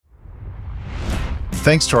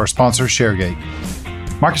thanks to our sponsor, ShareGate.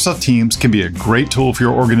 Microsoft Teams can be a great tool for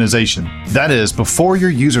your organization. That is, before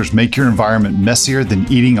your users make your environment messier than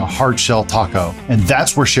eating a hard-shell taco. And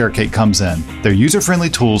that's where ShareGate comes in. Their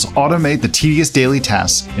user-friendly tools automate the tedious daily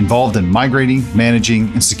tasks involved in migrating, managing,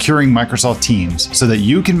 and securing Microsoft Teams so that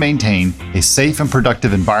you can maintain a safe and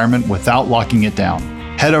productive environment without locking it down.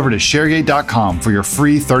 Head over to ShareGate.com for your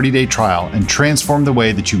free 30-day trial and transform the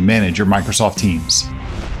way that you manage your Microsoft Teams.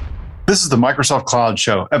 This is the Microsoft Cloud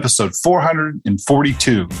Show, episode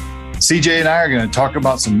 442. CJ and I are going to talk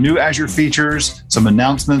about some new Azure features, some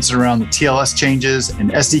announcements around the TLS changes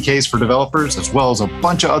and SDKs for developers, as well as a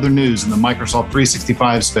bunch of other news in the Microsoft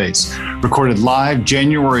 365 space. Recorded live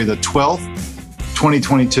January the 12th,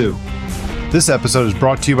 2022. This episode is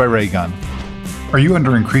brought to you by Raygun. Are you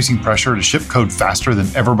under increasing pressure to ship code faster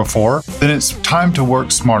than ever before? Then it's time to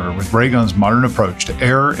work smarter with Raygun's modern approach to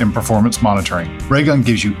error and performance monitoring. Raygun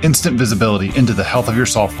gives you instant visibility into the health of your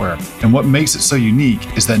software. And what makes it so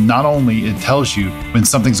unique is that not only it tells you when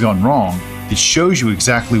something's gone wrong, it shows you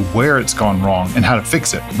exactly where it's gone wrong and how to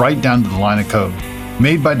fix it, right down to the line of code.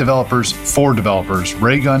 Made by developers for developers,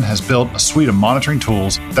 Raygun has built a suite of monitoring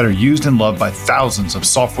tools that are used and loved by thousands of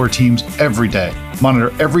software teams every day.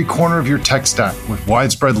 Monitor every corner of your tech stack with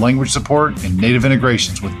widespread language support and native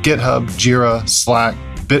integrations with GitHub, Jira, Slack,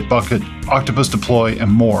 Bitbucket, Octopus Deploy, and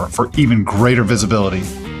more for even greater visibility.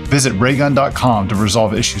 Visit Raygun.com to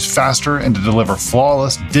resolve issues faster and to deliver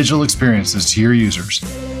flawless digital experiences to your users.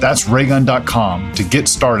 That's Raygun.com to get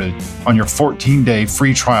started on your 14-day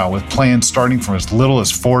free trial with plans starting from as little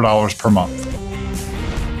as $4 per month.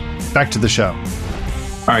 Back to the show.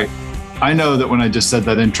 All right. I know that when I just said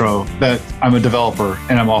that intro that I'm a developer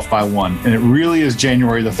and I'm off by one, and it really is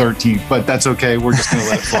January the 13th, but that's okay. We're just going to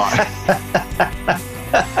let it fly.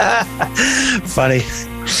 Funny.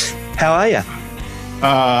 How are you?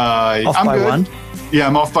 Off I'm by good. one? Yeah,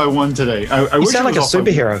 I'm off by one today. I You wish sound it like a was off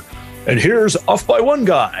by superhero. And here's off by one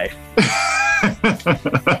guy.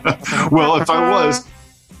 Well, if I was,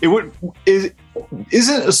 it would. Isn't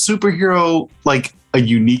a superhero like a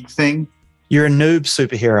unique thing? You're a noob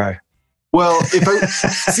superhero. Well, if I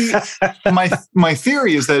see, my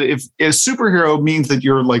theory is that if a superhero means that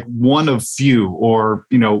you're like one of few, or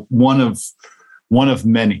one of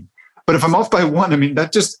many. But if I'm off by one, I mean I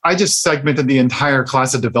just segmented the entire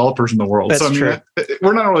class of developers in the world. That's true.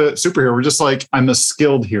 We're not really a superhero. We're just like I'm a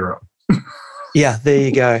skilled hero. Yeah, there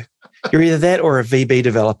you go. You're either that or a VB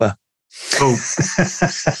developer. Oh,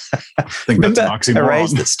 I think that's an oxymoron.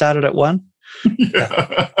 Arrays that started at one?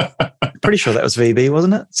 Yeah. Pretty sure that was VB,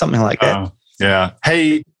 wasn't it? Something like that. Yeah.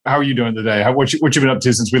 Hey, how are you doing today? What you been up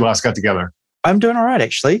to since we last got together? I'm doing all right,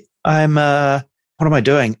 actually. What am I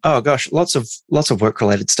doing? Oh gosh, lots of work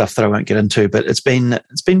related stuff that I won't get into, but it's been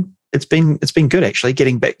good actually.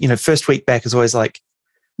 Getting back, first week back is always like,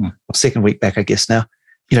 second week back, I guess now,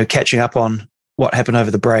 catching up on what happened over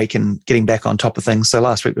the break and getting back on top of things. So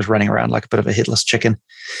last week was running around like a bit of a headless chicken,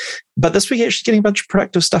 but this week actually getting a bunch of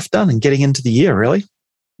productive stuff done and getting into the year really.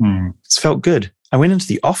 It's felt good. I went into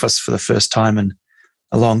the office for the first time in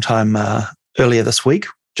a long time earlier this week,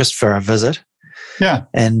 just for a visit. Yeah,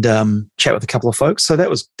 and chat with a couple of folks. So that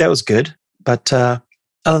was good. But other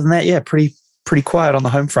than that, yeah, pretty quiet on the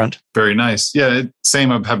home front. Very nice. Yeah,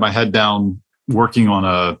 same. I've had my head down working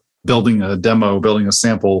on building a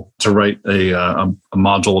sample to write a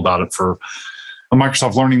module about it for a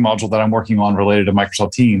Microsoft Learning module that I'm working on related to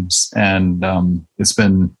Microsoft Teams. And it's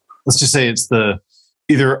been, let's just say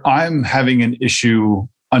either I'm having an issue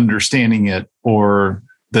understanding it, or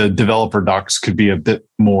the developer docs could be a bit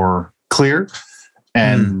more clear.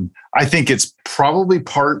 And I think it's probably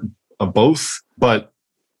part of both, but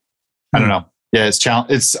I don't know. Yeah,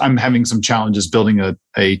 I'm having some challenges building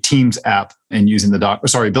a Teams app and using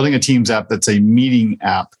building a Teams app that's a meeting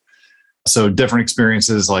app. So different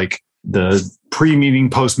experiences like the pre-meeting,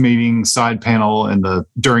 post-meeting, side panel, and the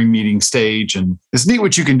during meeting stage. And it's neat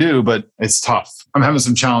what you can do, but it's tough. I'm having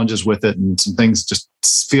some challenges with it, and some things just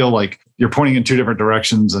feel like you're pointing in two different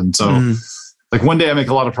directions. And so like one day I make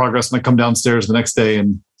a lot of progress and I come downstairs the next day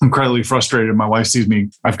and I'm incredibly frustrated. And my wife sees me.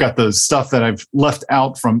 I've got the stuff that I've left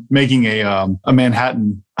out from making a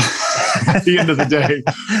Manhattan at the end of the day.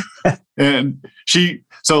 And she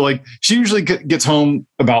usually gets home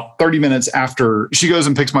about 30 minutes after she goes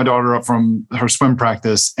and picks my daughter up from her swim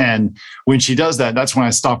practice. And when she does that, that's when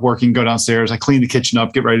I stop working, go downstairs, I clean the kitchen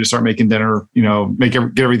up, get ready to start making dinner,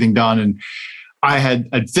 get everything done. And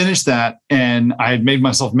I'd finished that, and I had made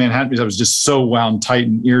myself Manhattan because I was just so wound tight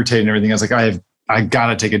and irritated and everything. I was like, I got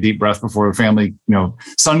to take a deep breath before the family,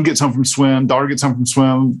 son gets home from swim, daughter gets home from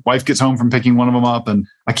swim, wife gets home from picking one of them up. And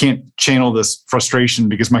I can't channel this frustration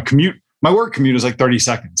because my commute my work commute is like 30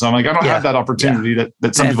 seconds. So I'm like, I don't have that opportunity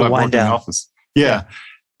that some people have working in the office. Yeah.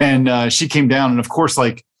 And she came down, and of course,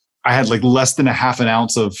 like I had like less than a half an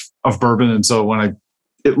ounce of bourbon. And so when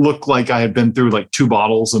it looked like I had been through like 2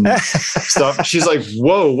 bottles and stuff. She's like,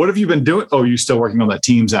 whoa, what have you been doing? Oh, you still working on that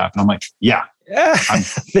Teams app? And I'm like, yeah.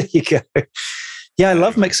 There you go. Yeah, I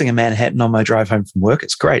love mixing a Manhattan on my drive home from work.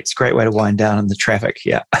 It's great. It's a great way to wind down in the traffic.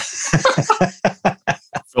 Yeah.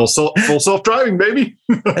 Full self-driving, baby.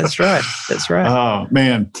 That's right. Oh,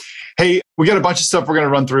 man. Hey, we got a bunch of stuff we're going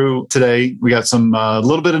to run through today. We got some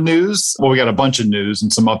little bit of news. Well, we got a bunch of news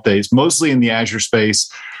and some updates, mostly in the Azure space.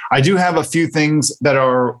 I do have a few things that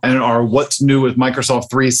are what's new with Microsoft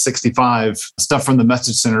 365 stuff from the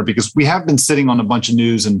Message Center, because we have been sitting on a bunch of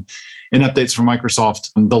news and updates from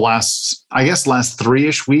Microsoft in the last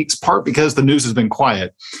 3-ish weeks, part because the news has been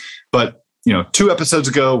quiet. But, 2 episodes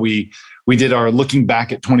ago, we did our looking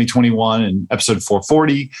back at 2021 in episode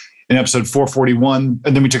 440, in episode 441,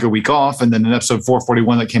 and then we took a week off. And then in episode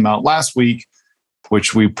 441 that came out last week,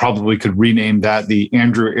 which we probably could rename that the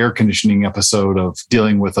Andrew air conditioning episode of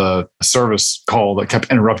dealing with a service call that kept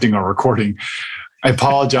interrupting our recording. I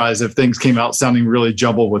apologize if things came out sounding really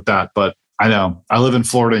jumbled with that, but I know I live in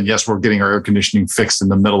Florida, and yes, we're getting our air conditioning fixed in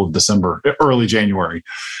the middle of December, early January.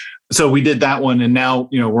 So we did that one, and now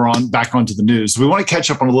we're back onto the news. So we want to catch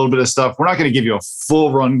up on a little bit of stuff. We're not going to give you a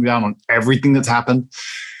full rundown on everything that's happened,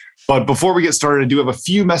 but before we get started, I do have a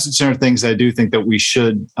few Message Center things that I do think that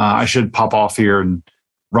I should pop off here and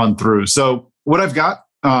run through. So what I've got,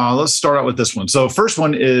 let's start out with this one. So first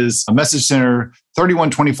one is a Message Center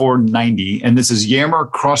 312490, and this is Yammer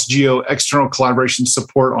cross-geo external collaboration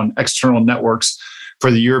support on external networks for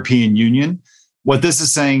the European Union. What this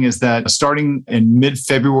is saying is that starting in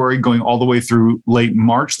mid-February, going all the way through late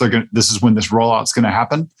March, this is when this rollout is going to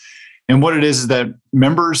happen. And what it is that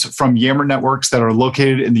members from Yammer networks that are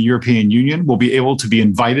located in the European Union will be able to be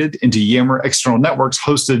invited into Yammer external networks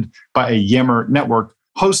hosted by a Yammer network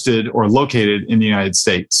hosted or located in the United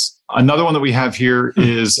States. Another one that we have here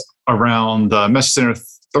is around the Message Center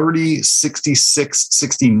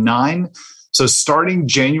 306669. So starting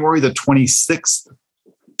January the 26th,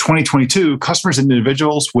 2022, customers and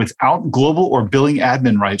individuals without global or billing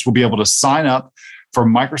admin rights will be able to sign up for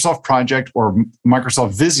Microsoft Project or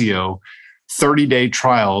Microsoft Visio 30-day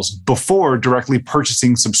trials before directly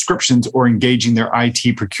purchasing subscriptions or engaging their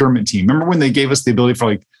IT procurement team. Remember when they gave us the ability for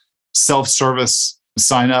like self-service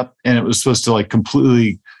sign up, and it was supposed to like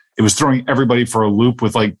it was throwing everybody for a loop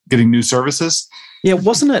with like getting new services? Yeah,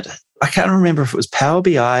 wasn't it? I can't remember if it was Power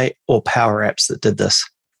BI or Power Apps that did this.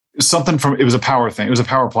 It was a Power thing. It was a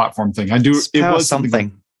Power Platform thing. It was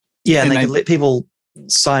something. Yeah, and they could let people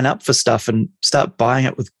sign up for stuff and start buying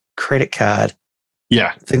it with credit card.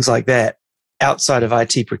 Yeah. Things like that outside of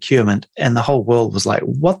IT procurement. And the whole world was like,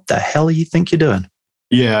 what the hell do you think you're doing?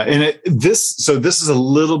 Yeah. And this is a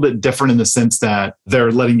little bit different in the sense that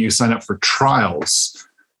they're letting you sign up for trials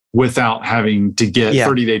without having to get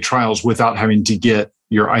 30-day trials without having to get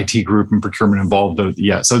your IT group and procurement involved.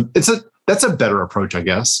 Yeah. So that's a better approach, I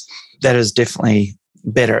guess. That is definitely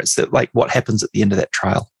better. It's like what happens at the end of that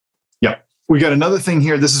trial. Yeah. We got another thing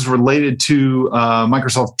here. This is related to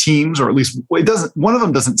Microsoft Teams, or at least it doesn't. One of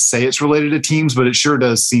them doesn't say it's related to Teams, but it sure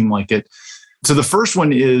does seem like it. So the first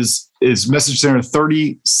one is Message Center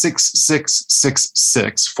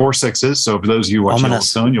 36666, 4 sixes. So for those of you watching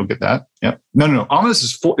Yellowstone, you'll get that. Yep. No. Ominous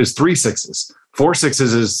is 3 sixes. 4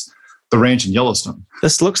 sixes is the ranch in Yellowstone.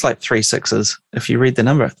 This looks like 3 sixes. If you read the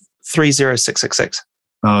number, 30666.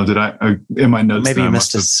 Oh, did I? In my notes, maybe you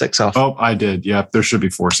missed a 6 off. Oh, I did. Yeah, there should be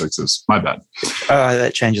 4 sixes. My bad.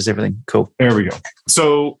 That changes everything. Cool. There we go.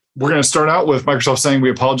 So we're going to start out with Microsoft saying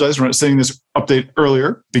we apologize. We're not sending this update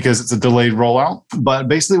earlier because it's a delayed rollout. But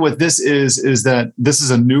basically what this is that this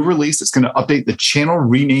is a new release that's going to update the channel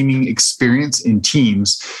renaming experience in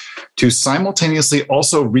Teams to simultaneously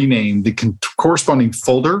also rename the corresponding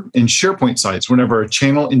folder in SharePoint sites whenever a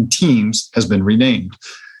channel in Teams has been renamed.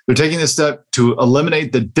 They're taking this step to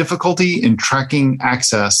eliminate the difficulty in tracking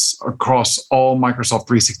access across all Microsoft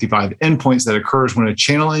 365 endpoints that occurs when a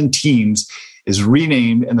channel in Teams is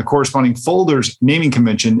renamed and the corresponding folder's naming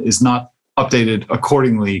convention is not updated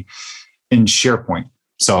accordingly in SharePoint.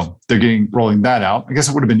 So they're rolling that out. I guess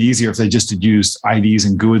it would have been easier if they just had used IDs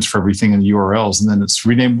and GUIDs for everything in the URLs, and then it's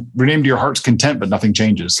renamed to your heart's content, but nothing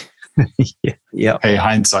changes. Yeah. Hey,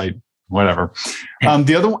 hindsight. Whatever.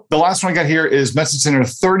 The last one I got here is Message Center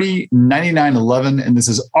 309911, and this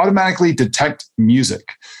is automatically detect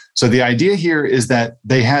music. So the idea here is that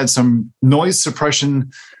they had some noise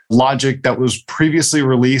suppression logic that was previously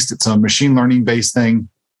released. It's a machine learning based thing.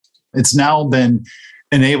 It's now been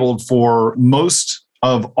enabled for most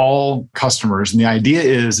of all customers. And the idea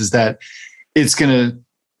is that it's going to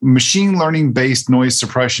machine learning based noise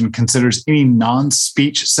suppression considers any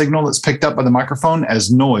non-speech signal that's picked up by the microphone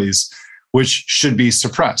as noise, which should be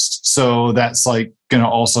suppressed. So that's like going to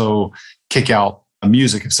also kick out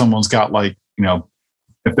music if someone's got like,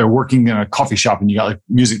 if they're working in a coffee shop and you got like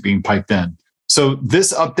music being piped in. So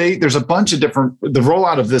this update, there's a bunch of different, the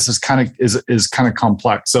rollout of this is kind of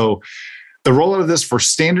complex. So the rollout of this for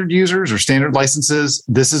standard users or standard licenses,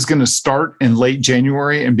 this is going to start in late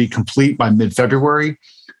January and be complete by mid-February.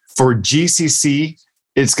 For GCC,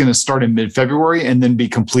 it's going to start in mid-February and then be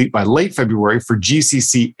complete by late February. For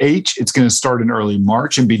GCC-H, it's going to start in early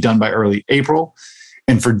March and be done by early April.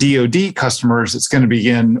 And for DoD customers, the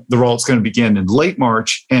rollout's going to begin in late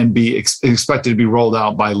March and be expected to be rolled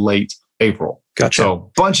out by late April. Gotcha. So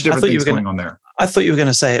a bunch of different things going on there. I thought you were going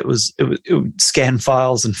to say it would scan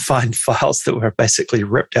files and find files that were basically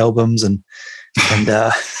ripped albums and be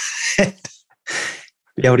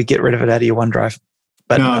able to get rid of it out of your OneDrive.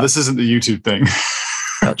 But no, this isn't the YouTube thing.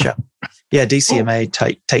 Gotcha. Yeah, DCMA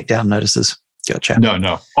takedown notices. Gotcha.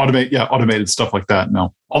 No. Automated stuff like that.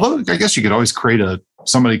 No. Although I guess you could always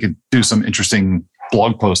somebody could do some interesting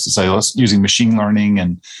blog post to say, let's using machine learning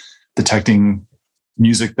and detecting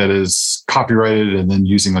music that is copyrighted and then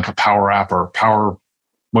using like a Power App or Power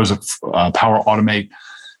Automate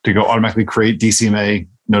to go automatically create DCMA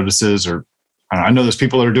notices. Or I know there's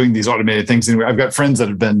people that are doing these automated things. Anyway, I've got friends that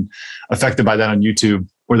have been affected by that on YouTube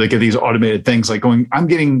where they get these automated things like I'm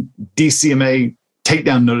getting DCMA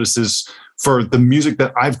takedown notices for the music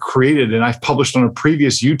that I've created and I've published on a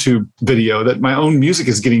previous YouTube video that my own music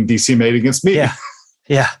is getting DCMA'd against me.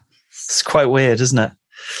 Yeah. It's quite weird, isn't it?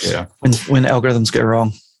 Yeah. When algorithms go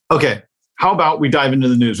wrong. Okay. How about we dive into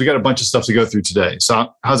the news? We got a bunch of stuff to go through today.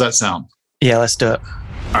 So how's that sound? Yeah, let's do it.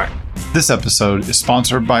 All right. This episode is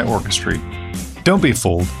sponsored by Orchestrate. Don't be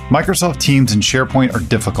fooled. Microsoft Teams and SharePoint are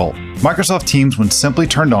difficult. Microsoft Teams, when simply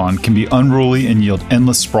turned on, can be unruly and yield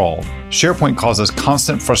endless sprawl. SharePoint causes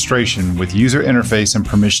constant frustration with user interface and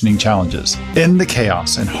permissioning challenges. End the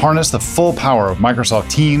chaos and harness the full power of Microsoft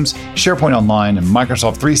Teams, SharePoint Online, and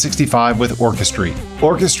Microsoft 365 with Orchestrate.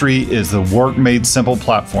 Orchestrate is the work-made simple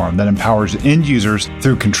platform that empowers end users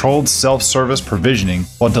through controlled self-service provisioning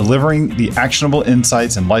while delivering the actionable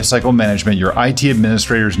insights and lifecycle management your IT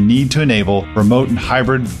administrators need to enable remote and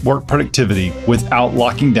hybrid work productivity without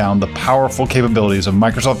locking down the powerful capabilities of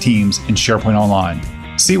Microsoft Teams and SharePoint Online.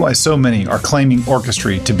 See why so many are claiming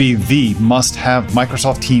Orchestrate to be the must-have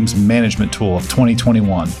Microsoft Teams management tool of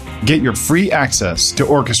 2021. Get your free access to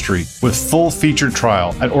Orchestrate with full featured trial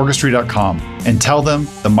at Orchestrate.com and tell them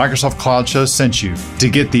the Microsoft Cloud Show sent you to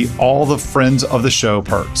get the all the friends of the show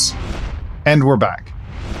perks. And we're back.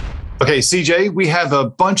 Okay, CJ, we have a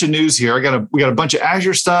bunch of news here. We got a bunch of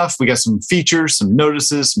Azure stuff. We got some features, some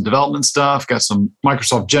notices, some development stuff. Got some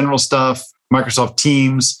Microsoft General stuff, Microsoft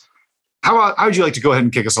Teams. How would you like to go ahead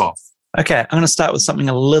and kick us off? Okay, I'm going to start with something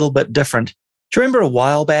a little bit different. Do you remember a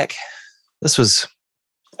while back? This was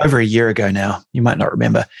over a year ago now. You might not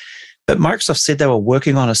remember. But Microsoft said they were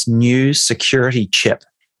working on this new security chip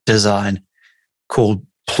design called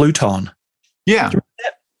Pluton. Yeah. Do you remember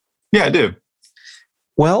that? Yeah, I do.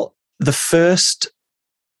 Well, the first,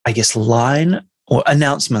 line or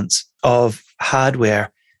announcements of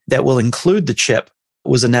hardware that will include the chip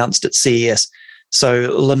was announced at CES. So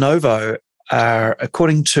Lenovo,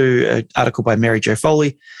 according to an article by Mary Jo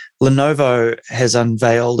Foley, Lenovo has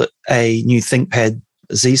unveiled a new ThinkPad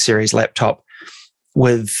Z series laptop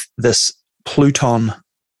with this Pluton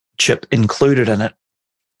chip included in it.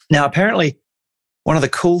 Now, apparently, one of the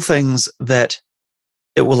cool things that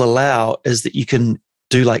it will allow is that you can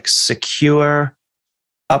do like secure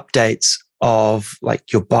updates of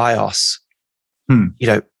like your BIOS.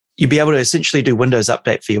 You'd be able to essentially do Windows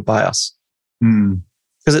Update for your BIOS.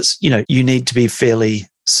 Because it's, you need to be fairly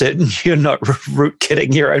certain you're not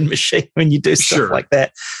rootkitting your own machine when you do stuff like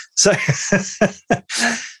that. So,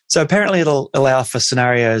 so apparently it'll allow for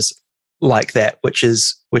scenarios like that, which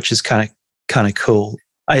is kind of cool.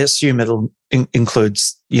 I assume it'll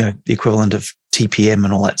includes, the equivalent of TPM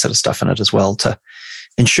and all that sort of stuff in it as well to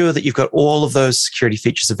ensure that you've got all of those security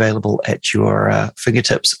features available at your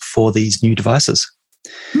fingertips for these new devices.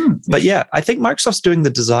 But yeah, I think Microsoft's doing the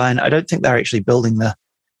design. I don't think they're actually building the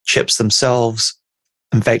chips themselves.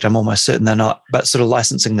 In fact, I'm almost certain they're not, but sort of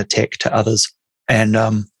licensing the tech to others. And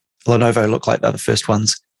Lenovo look like they're the first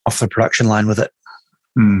ones off the production line with it.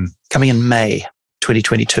 Coming in May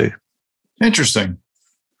 2022. Interesting.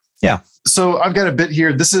 Yeah. So I've got a bit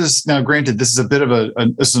here. This is now granted, this is a bit of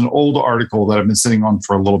this is an old article that I've been sitting on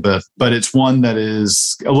for a little bit, but it's one that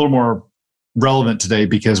is a little more relevant today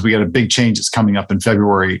because we got a big change that's coming up in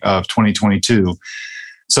February of 2022.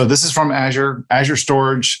 So this is from Azure. Azure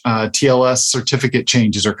Storage TLS certificate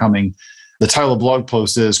changes are coming. The title of the blog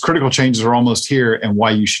post is Critical Changes Are Almost Here and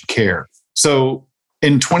Why You Should Care. So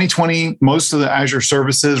in 2020, most of the Azure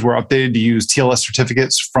services were updated to use TLS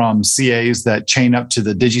certificates from CAs that chain up to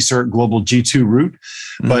the DigiCert Global G2 root.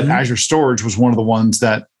 But Azure Storage was one of the ones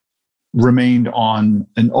that remained on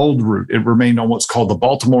an old root. It remained on what's called the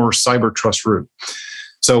Baltimore Cyber Trust root.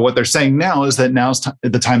 So what they're saying now is that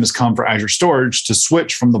the time has come for Azure Storage to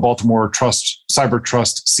switch from the Baltimore Cyber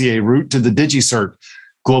Trust CA root to the DigiCert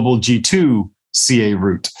Global G2 CA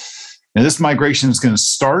root. Now, this migration is going to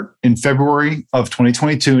start in February of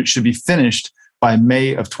 2022. It should be finished by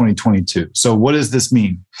May of 2022. So what does this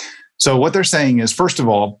mean? So what they're saying is, first of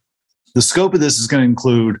all, the scope of this is going to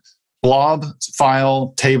include blob,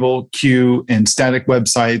 file, table, queue, and static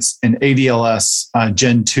websites and ADLS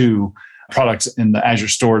Gen 2 products in the Azure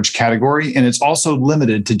Storage category. And it's also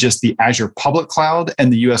limited to just the Azure Public Cloud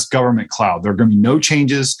and the US Government Cloud. There are going to be no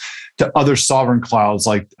changes to other sovereign clouds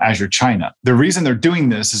like Azure China. The reason they're doing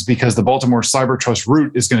this is because the Baltimore Cyber Trust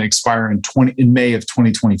root is going to expire in May of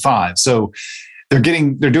 2025. So they're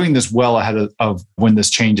doing this well ahead of when this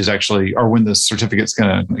change is actually, or when the certificate's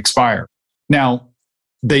going to expire. Now,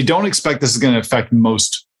 they don't expect this is going to affect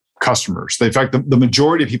most customers. In fact, the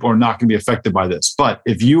majority of people are not going to be affected by this. But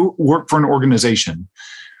if you work for an organization,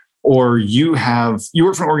 or you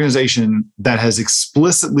work for an organization that has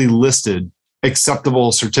explicitly listed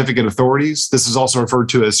acceptable certificate authorities, this is also referred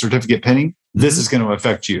to as certificate pinning, this is going to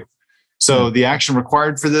affect you. So the action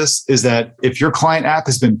required for this is that if your client app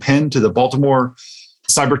has been pinned to the Baltimore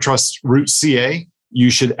Cyber Trust root CA,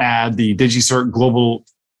 you should add the DigiCert Global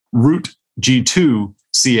Root G2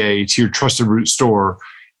 CA to your trusted root store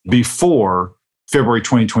before February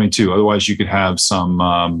 2022. Otherwise, you could have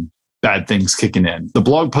some bad things kicking in. The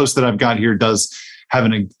blog post that I've got here does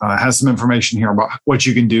has some information here about what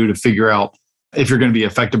you can do to figure out if you're going to be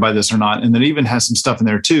affected by this or not. And then even has some stuff in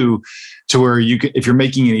there too, to where you could, if you're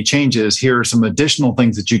making any changes, here are some additional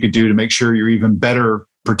things that you could do to make sure you're even better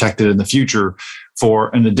protected in the future for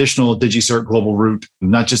an additional DigiCert Global Root,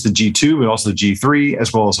 not just the G2, but also the G3,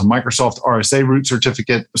 as well as a Microsoft RSA root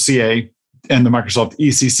certificate CA and the Microsoft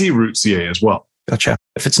ECC root CA as well. Gotcha.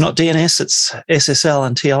 If it's not DNS, it's SSL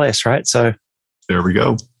and TLS, right? So there we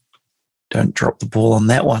go. Don't drop the ball on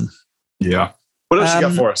that one. Yeah. What else you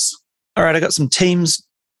got for us? All right, I got some Teams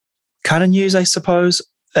kind of news, I suppose.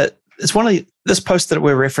 It's one of this post that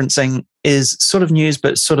we're referencing is sort of news,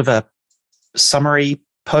 but sort of a summary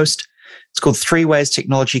post. It's called 3 Ways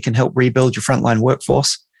Technology Can Help Rebuild Your Frontline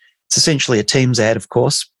Workforce. It's essentially a Teams ad, of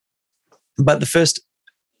course. But the first,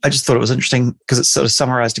 I just thought it was interesting because it sort of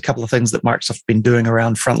summarized a couple of things that Microsoft have been doing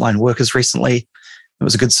around frontline workers recently. It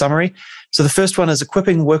was a good summary. So the first one is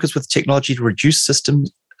equipping workers with technology to reduce system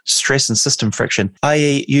stress and system friction,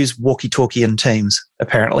 i.e. use walkie-talkie in Teams,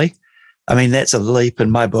 apparently. I mean, that's a leap in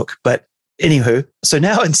my book. But anywho, so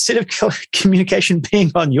now instead of communication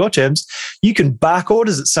being on your terms, you can bark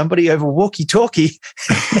orders at somebody over walkie-talkie.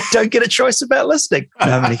 Don't get a choice about listening.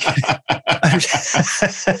 No, I'm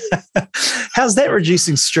How's that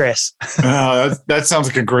reducing stress? That sounds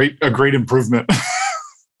like a great improvement.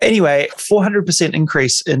 Anyway, 400%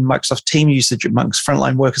 increase in Microsoft Teams usage amongst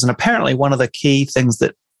frontline workers. And apparently one of the key things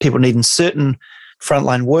that people need in certain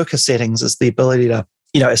frontline worker settings is the ability to,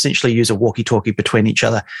 essentially use a walkie-talkie between each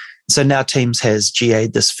other. So now Teams has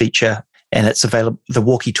GA'd this feature and it's available, the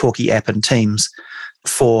walkie-talkie app in Teams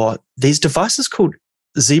for these devices called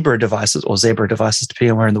Zebra devices or Zebra devices,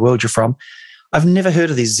 depending on where in the world you're from. I've never heard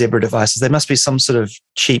of these Zebra devices. They must be some sort of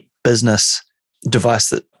cheap business device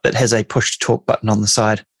that has a push-to-talk button on the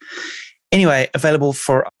side. Anyway, available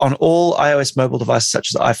on all iOS mobile devices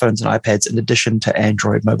such as iPhones and iPads, in addition to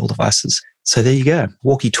Android mobile devices. So there you go,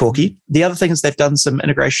 walkie-talkie. The other thing is they've done some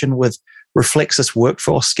integration with Reflexis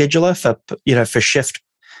Workforce Scheduler for shift.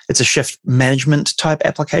 It's a shift management type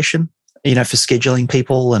application, for scheduling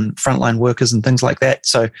people and frontline workers and things like that.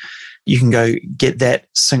 So you can go get that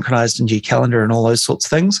synchronized into your calendar and all those sorts of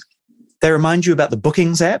things. They remind you about the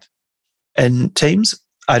Bookings app in Teams.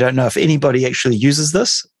 I don't know if anybody actually uses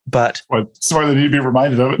this, but that's why they need to be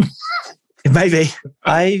reminded of it. Maybe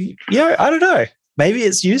I don't know. Maybe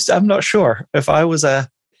it's used. I'm not sure. If I was a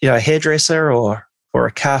hairdresser or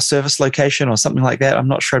a car service location or something like that, I'm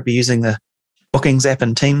not sure I'd be using the Bookings app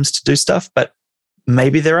in Teams to do stuff. But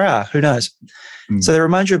maybe there are. Who knows? So they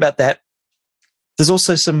remind you about that. There's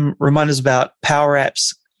also some reminders about Power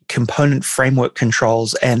Apps component framework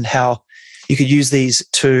controls and how you could use these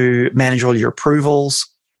to manage all your approvals.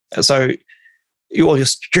 So all your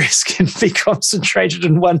stress can be concentrated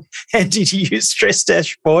in one handy-to-use stress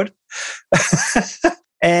dashboard.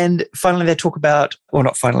 And finally, they talk about, or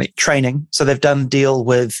not finally, training. So they've done a deal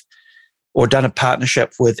with, or done a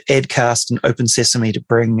partnership with Edcast and Open Sesame to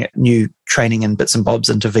bring new training and bits and bobs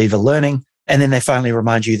into Viva Learning. And then they finally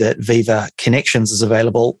remind you that Viva Connections is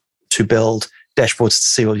available to build dashboards to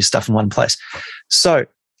see all your stuff in one place. So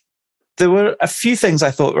there were a few things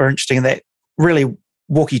I thought were interesting, and that really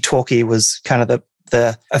walkie-talkie was kind of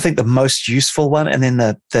the I think the most useful one. And then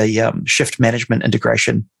the shift management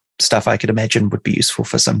integration stuff I could imagine would be useful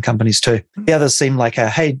for some companies too. The others seem like,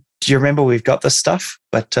 hey, do you remember we've got this stuff?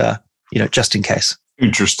 But, just in case.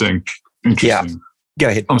 Interesting. Yeah. Go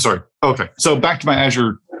ahead. I'm sorry. Okay. So back to my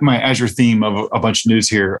Azure theme of a bunch of news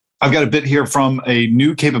here. I've got a bit here from a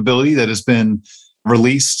new capability that has been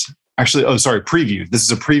released. Preview. This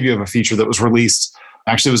is a preview of a feature that was released.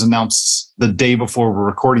 Actually, it was announced the day before we're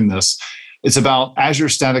recording this. It's about Azure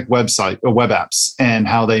Static web apps and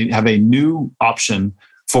how they have a new option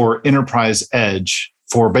for Enterprise Edge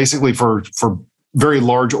for very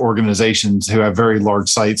large organizations who have very large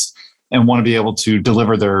sites and want to be able to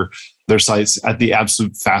deliver their sites at the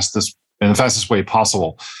absolute fastest way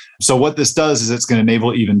possible. So what this does is it's going to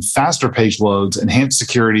enable even faster page loads, enhanced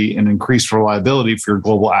security, and increased reliability for your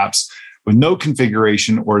global apps with no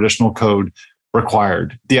configuration or additional code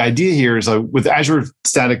required. The idea here is with Azure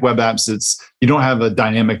Static Web Apps, you don't have a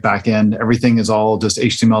dynamic backend. Everything is all just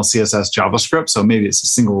HTML, CSS, JavaScript. So maybe it's a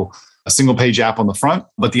single page app on the front.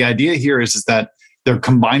 But the idea here is that they're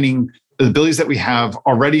combining the abilities that we have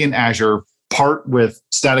already in Azure, part with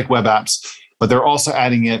static web apps, but they're also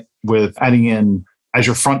adding in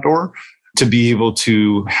Azure Front Door to be able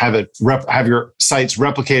to have your sites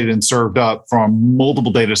replicated and served up from multiple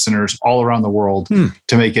data centers all around the world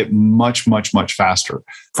to make it much, much, much faster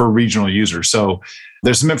for regional users. So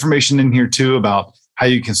there's some information in here too about how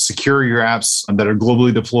you can secure your apps that are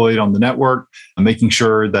globally deployed on the network, and making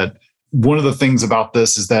sure that one of the things about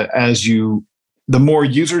this is that the more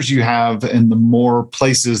users you have and the more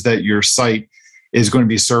places that your site is going to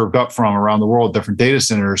be served up from around the world, different data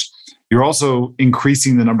centers, you're also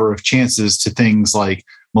increasing the number of chances to things like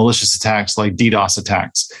malicious attacks, like DDoS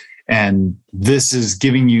attacks. And this is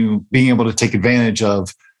being able to take advantage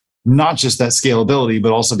of not just that scalability,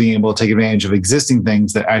 but also being able to take advantage of existing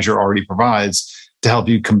things that Azure already provides to help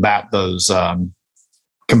you combat those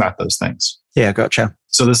things. Yeah, gotcha.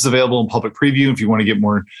 So this is available in public preview. If you want to get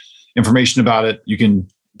more information about it, you can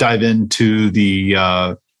dive into the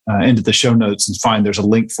show notes and find there's a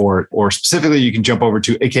link for it. Or specifically, you can jump over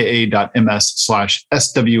to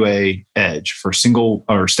aka.ms/SWA Edge for single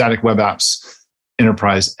or static web apps,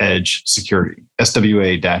 Enterprise Edge Security,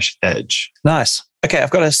 SWA-Edge. Nice. Okay,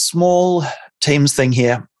 I've got a small Teams thing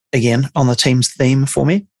here again on the Teams theme for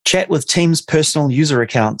me. Chat with Teams personal user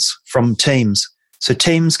accounts from Teams. So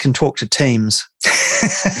Teams can talk to Teams.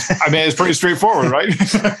 I mean, it's pretty straightforward, right?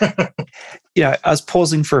 I was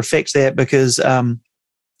pausing for effect there because,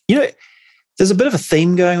 there's a bit of a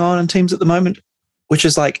theme going on in Teams at the moment, which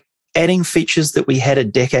is like adding features that we had a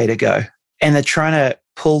decade ago. And they're trying to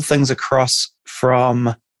pull things across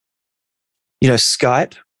from,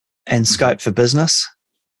 Skype and Skype for Business,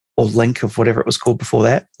 or Link, of whatever it was called before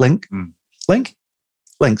that. Link, Lync,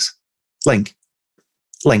 LYNC.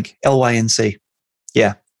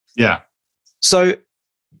 Yeah. Yeah. So,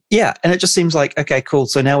 yeah. And it just seems like, okay, cool.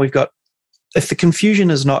 So now we've got, if the confusion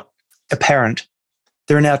is not apparent,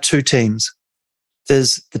 there are now two teams.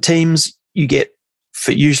 There's the teams you get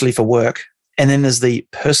usually for work, and then there's the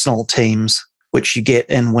personal teams, which you get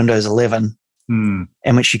in Windows 11,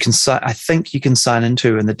 and which I think you can sign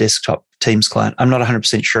into in the desktop Teams client. I'm not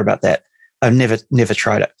 100% sure about that. I've never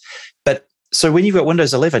tried it. But so when you've got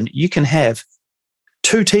Windows 11, you can have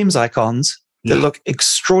two Teams icons that look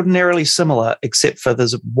extraordinarily similar, except for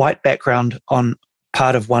there's a white background on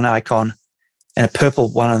part of one icon and a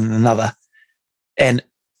purple one on another. And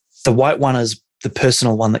the white one is the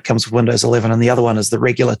personal one that comes with Windows 11, and the other one is the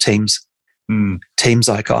regular Teams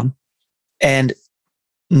icon. And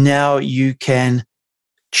now you can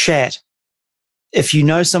chat. If you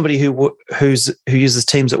know somebody who uses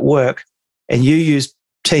Teams at work, and you use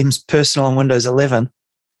Teams personal on Windows 11,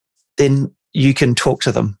 then you can talk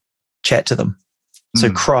to them, chat to them.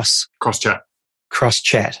 So cross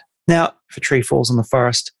chat. Now, if a tree falls in the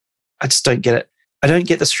forest, I just don't get it. I don't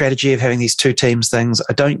get the strategy of having these two Teams things.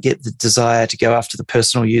 I don't get the desire to go after the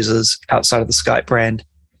personal users outside of the Skype brand.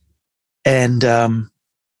 And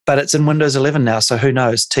but it's in Windows 11 now, so who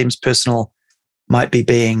knows? Teams personal might be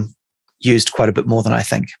being used quite a bit more than I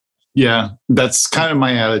think. Yeah, that's kind of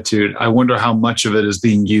my attitude. I wonder how much of it is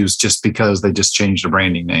being used just because they just changed the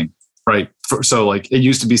branding name, right? So like it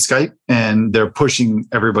used to be Skype, and they're pushing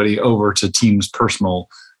everybody over to Teams Personal.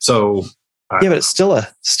 So yeah, but it's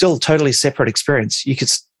still totally separate experience. You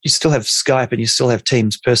still have Skype and you still have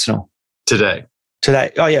Teams Personal today.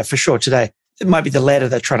 Oh yeah, for sure. Today it might be the latter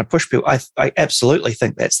they're trying to push people. I absolutely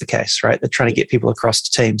think that's the case, right? They're trying to get people across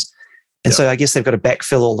to Teams, and so I guess they've got to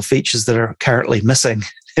backfill all the features that are currently missing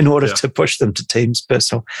in order to push them to Teams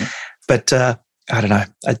Personal. But I don't know.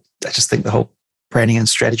 I just think the whole branding and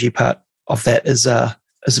strategy part of that is a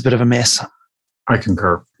bit of a mess. I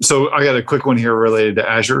concur. So I got a quick one here related to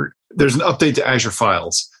Azure. There's an update to Azure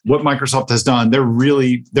Files. What Microsoft has done, they're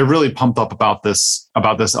really pumped up about this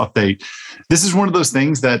update. This is one of those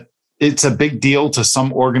things that it's a big deal to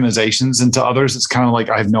some organizations, and to others, it's kind of like,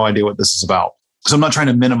 I have no idea what this is about. So I'm not trying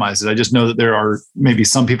to minimize it. I just know that there are maybe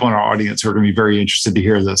some people in our audience who are going to be very interested to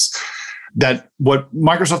hear this. That what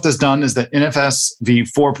Microsoft has done is that NFS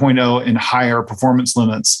v4.0 and higher performance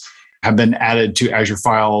limits have been added to Azure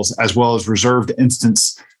Files, as well as reserved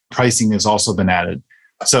instance pricing has also been added.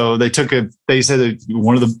 So they said that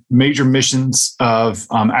one of the major missions of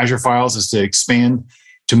Azure Files is to expand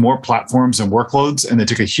to more platforms and workloads. And they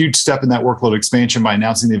took a huge step in that workload expansion by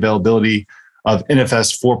announcing the availability of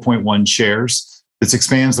NFS 4.1 shares. This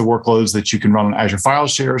expands the workloads that you can run on Azure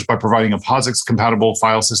Files shares by providing a POSIX-compatible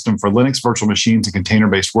file system for Linux virtual machines and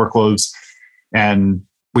container-based workloads. And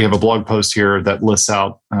we have a blog post here that lists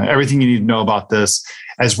out everything you need to know about this,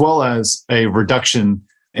 as well as a reduction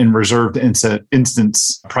in reserved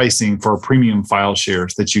instance pricing for premium file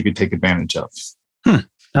shares that you could take advantage of.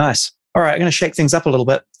 Nice. All right, I'm going to shake things up a little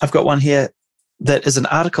bit. I've got one here that is an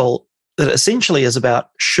article that essentially is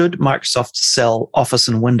about, should Microsoft sell Office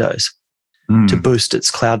and Windows to boost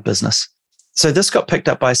its cloud business? So this got picked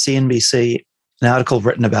up by CNBC, an article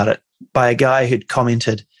written about it by a guy who'd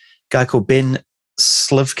commented, a guy called Ben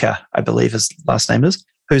Slivka, I believe his last name is,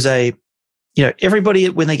 who's everybody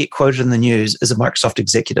when they get quoted in the news is a Microsoft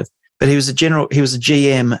executive, but he was a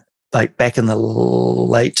GM like back in the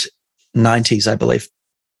late 90s, I believe,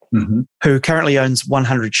 who currently owns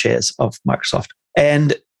 100 shares of Microsoft,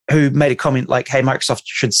 and who made a comment like, hey, Microsoft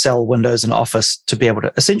should sell Windows and Office to be able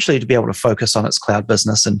to focus on its cloud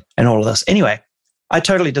business and all of this. Anyway, I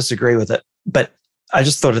totally disagree with it, but I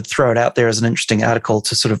just thought I'd throw it out there as an interesting article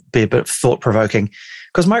to sort of be a bit thought-provoking,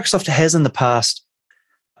 because Microsoft has in the past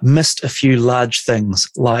missed a few large things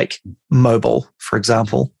like mobile, for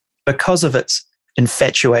example, because of its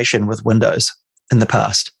infatuation with Windows in the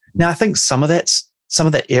past. Now, I think some of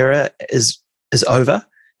that era is over.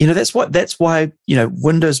 That's why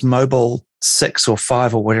Windows Mobile 6 or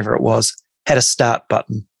 5 or whatever it was had a start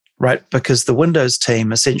button, right? Because the Windows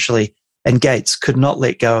team essentially, and Gates, could not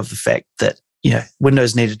let go of the fact that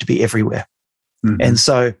Windows needed to be everywhere. And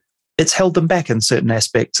so it's held them back in certain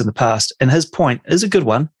aspects in the past. And his point is a good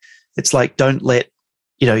one. It's like, don't let,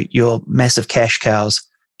 your massive cash cows,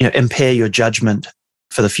 impair your judgment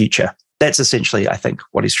for the future. That's essentially, I think,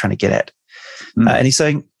 what he's trying to get at. And he's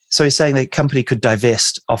saying that a company could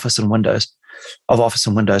divest Office and Windows,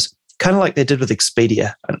 kind of like they did with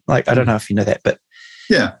Expedia. Like, I don't know if you know that, but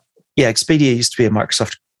yeah, Expedia used to be a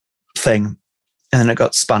Microsoft thing, and then it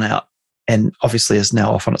got spun out, and obviously is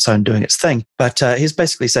now off on its own doing its thing. But he's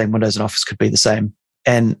basically saying Windows and Office could be the same.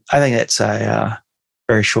 And I think that's a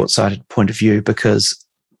very short-sighted point of view, because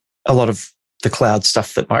a lot of the cloud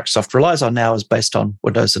stuff that Microsoft relies on now is based on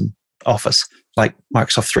Windows and Office, like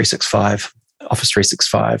Microsoft 365, Office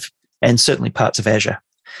 365, and certainly parts of Azure.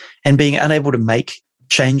 And being unable to make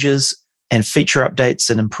changes and feature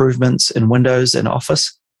updates and improvements in Windows and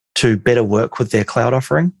Office to better work with their cloud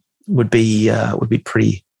offering would be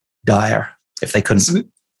pretty dire if they couldn't.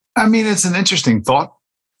 I mean, it's an interesting thought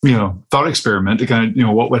experiment to kind of,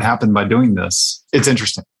 what would happen by doing this. It's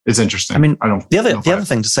interesting. I mean, the other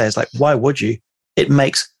thing to say is, like, why would you? It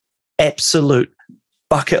makes absolute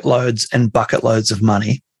bucket loads and bucket loads of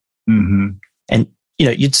money. And,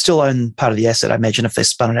 you'd still own part of the asset, I imagine, if they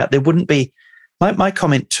spun it out. There wouldn't be, my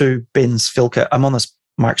comment to Ben Slivka, I'm on this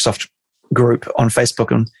Microsoft group on Facebook,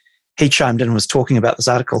 and he chimed in and was talking about this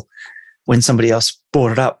article when somebody else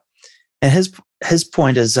brought it up. And his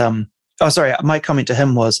point is, my comment to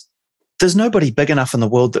him was, there's nobody big enough in the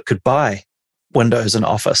world that could buy Windows and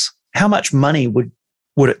Office. How much money would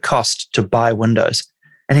it cost to buy Windows?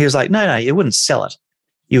 And he was like, no, you wouldn't sell it.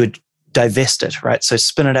 You would divest it, right? So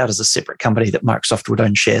spin it out as a separate company that Microsoft would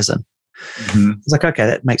own shares in. It's like, okay,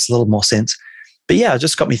 that makes a little more sense. But yeah, it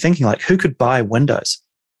just got me thinking, like, who could buy Windows?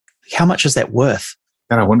 How much is that worth?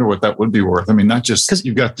 And I wonder what that would be worth. I mean, not just, because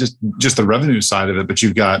you've got just the revenue side of it, but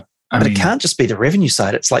you've got, it can't just be the revenue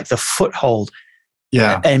side. It's like the foothold,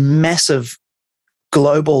 a massive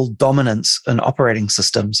global dominance in operating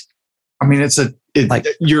systems I mean,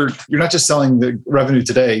 you're not just selling the revenue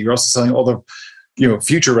today, you're also selling all the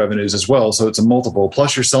future revenues as well. So it's a multiple.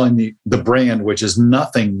 Plus you're selling the brand, which is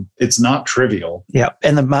nothing. It's not trivial. Yeah.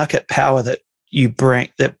 And the market power that you bring,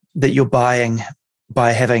 that you're buying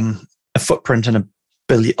by having a footprint in over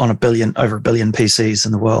a billion PCs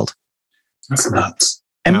in the world. That's nuts.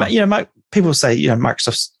 And people say,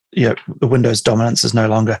 Microsoft's, the Windows dominance is no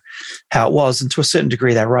longer how it was. And to a certain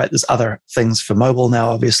degree, they're right. There's other things for mobile now,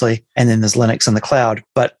 obviously. And then there's Linux in the cloud.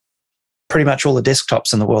 But pretty much all the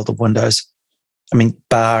desktops in the world of Windows, I mean,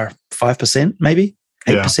 bar 5%, maybe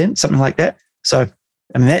 8%, something like that. So,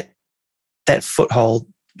 I mean, that foothold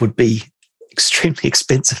would be extremely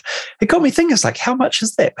expensive. It got me thinking, it's like, how much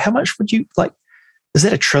is that? How much would you like? Is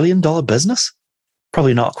that $1 trillion business?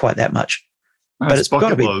 Probably not quite that much. But it's got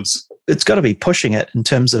to be. It's got to be pushing it in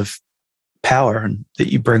terms of power and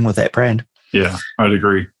that you bring with that brand. Yeah, I'd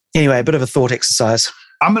agree. Anyway, a bit of a thought exercise.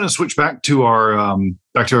 I'm going to switch back to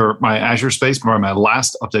my Azure space, my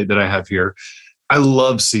last update that I have here. I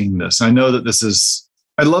love seeing this. I know that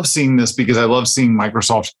I love seeing this because I love seeing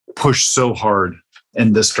Microsoft push so hard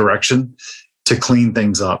in this direction to clean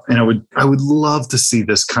things up. And I would love to see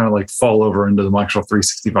this kind of like fall over into the Microsoft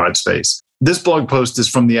 365 space. This blog post is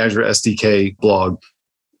from the Azure SDK blog.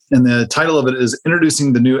 And the title of it is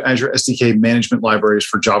Introducing the New Azure SDK Management Libraries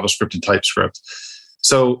for JavaScript and TypeScript.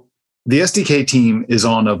 So the SDK team is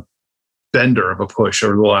on a bender of a push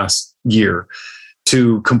over the last year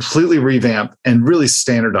to completely revamp and really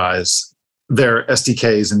standardize their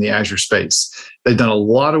SDKs in the Azure space. They've done a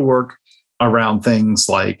lot of work around things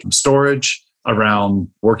like storage, around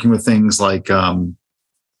working with things like log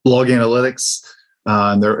analytics,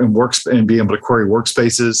 and being able to query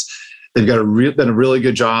workspaces. They've got done a really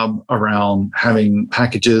good job around having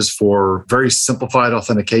packages for very simplified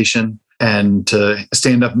authentication and to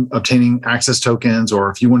stand up obtaining access tokens,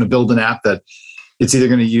 or if you want to build an app that it's either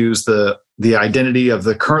going to use the identity of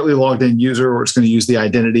the currently logged in user, or it's going to use the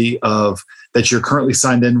identity of that you're currently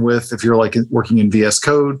signed in with if you're like working in VS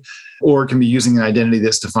Code, or it can be using an identity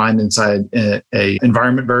that's defined inside a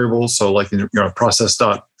environment variable. So like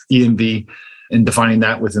process.env, and defining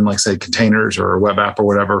that within like say containers or a web app or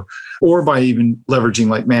whatever, or by even leveraging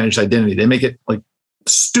like managed identity. They make it like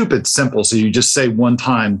stupid simple. So you just say one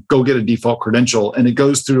time, go get a default credential, and it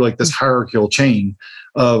goes through like this hierarchical chain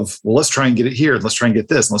of, well, let's try and get it here. Let's try and get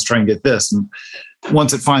this. And let's try and get this. And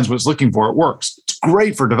once it finds what it's looking for, it works. It's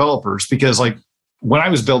great for developers because like when I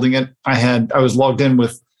was building it, I was logged in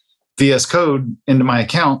with VS Code into my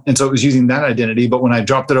account. And so it was using that identity. But when I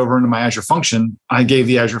dropped it over into my Azure function, I gave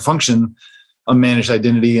the Azure function a managed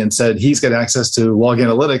identity and said, he's got access to log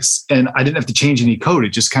analytics. And I didn't have to change any code. It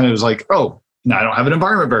just kind of was like, oh, no, I don't have an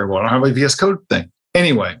environment variable. I don't have a VS Code thing.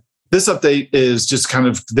 Anyway, this update is just kind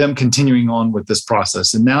of them continuing on with this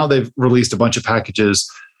process. And now they've released a bunch of packages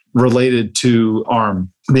related to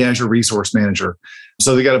ARM, the Azure Resource Manager.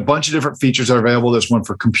 So they got a bunch of different features that are available. There's one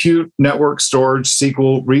for compute, network, storage,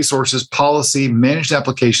 SQL, resources, policy, managed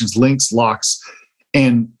applications, links, locks,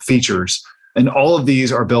 and features. And all of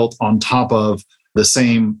these are built on top of the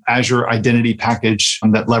same Azure identity package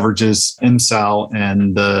that leverages MSAL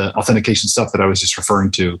and the authentication stuff that I was just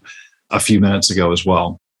referring to a few minutes ago as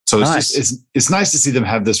well. So it's nice to see them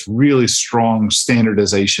have this really strong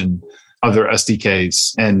standardization of their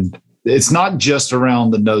SDKs. And it's not just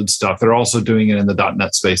around the Node stuff. They're also doing it in the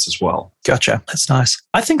 .NET space as well. Gotcha. That's nice.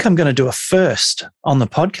 I think I'm going to do a first on the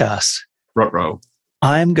podcast. Ruh-roh.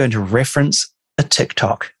 I'm going to reference a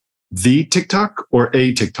TikTok. The TikTok or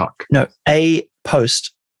a TikTok? No, a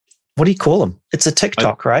post. What do you call them? It's a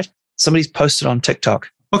TikTok, right? Somebody's posted on TikTok.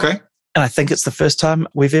 Okay. And I think it's the first time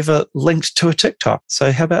we've ever linked to a TikTok.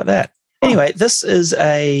 So how about that? Anyway, this is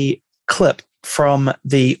a clip from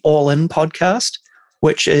the All In podcast,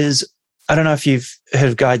 which is, I don't know if you've heard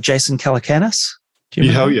of guy Jason Calacanis.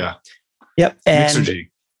 Oh, yeah. Yep. And, Mixergy.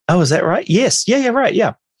 Oh, is that right? Yes. Yeah, right.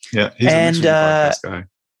 Yeah. Yeah. He's a Mixergy podcast guy.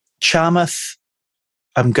 Chamath,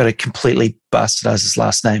 I'm going to completely bastardize his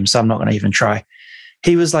last name, so I'm not going to even try.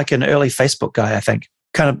 He was like an early Facebook guy, I think,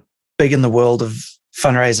 kind of big in the world of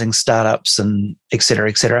fundraising, startups, and et cetera,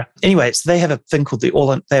 et cetera. Anyway, so they have a thing called the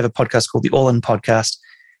All In. They have a podcast called the All In Podcast.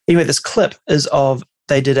 Anyway, this clip is of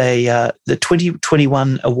they did the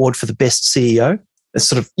 2021 award for the best CEO. It's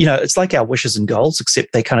sort of, it's like our wishes and goals,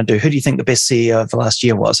 except they kind of do. Who do you think the best CEO of the last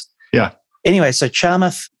year was? Yeah. Anyway, so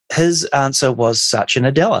Chamath, his answer was Satya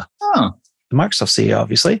Nadella. Oh. The Microsoft CEO,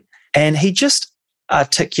 obviously. And he just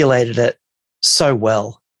articulated it so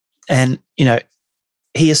well. And,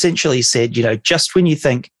 he essentially said, just when you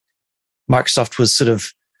think Microsoft was sort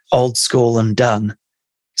of old school and done,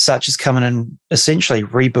 Such has come in and essentially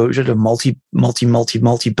rebooted a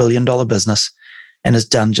multi-billion-dollar business and has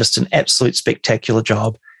done just an absolute spectacular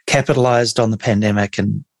job, capitalized on the pandemic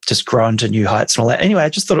and just grown to new heights and all that. Anyway, I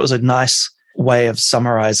just thought it was a nice way of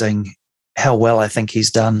summarizing how well I think he's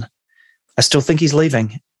done. I still think he's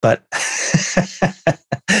leaving, but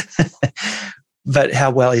but how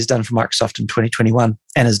well he's done for Microsoft in 2021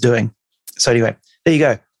 and is doing. So anyway, there you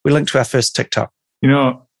go. We linked to our first TikTok. You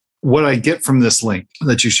know, what I get from this link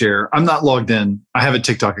that you share, I'm not logged in. I have a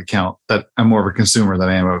TikTok account that I'm more of a consumer than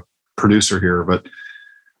I am a producer here, but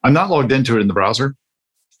I'm not logged into it in the browser.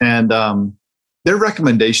 And their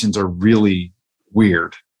recommendations are really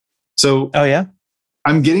weird. So, oh yeah,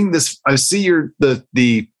 I'm getting this. I see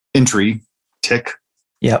the entry tick.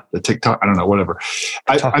 Yeah, the TikTok. I don't know, whatever.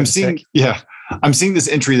 I'm seeing. Tick. Yeah, I'm seeing this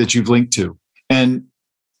entry that you've linked to, and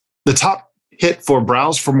the top hit for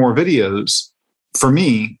browse for more videos for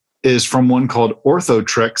me is from one called Ortho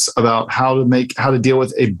Tricks about how to deal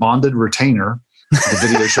with a bonded retainer. The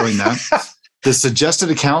video showing that. The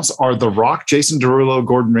suggested accounts are The Rock, Jason Derulo,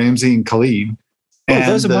 Gordon Ramsay, and Khalid. Oh,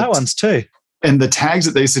 those are my ones too. And the tags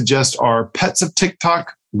that they suggest are pets of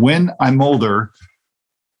TikTok, when I'm older,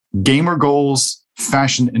 gamer goals,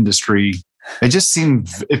 fashion industry. It just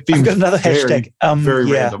seems I've got another hashtag.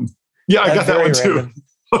 Very random. Yeah, I got that one too. Random.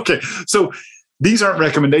 Okay, so these aren't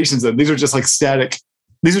recommendations then. These are just like static.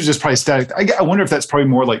 These are just probably static. I wonder if that's probably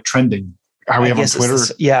more like trending. How we have on Twitter.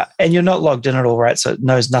 Yeah, and you're not logged in at all, right? So it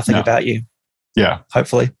knows nothing about you. Yeah.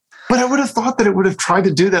 Hopefully. But I would have thought that it would have tried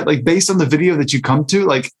to do that, like based on the video that you come to.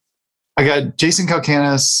 Like, I got Jason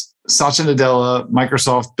Calacanis, Satya Nadella,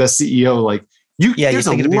 Microsoft best CEO. Like, there's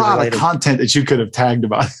a lot of content that you could have tagged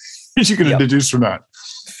about, that you could have deduced from that.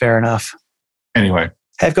 Fair enough. Anyway,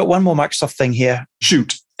 hey, I've got one more Microsoft thing here.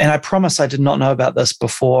 Shoot. And I promise I did not know about this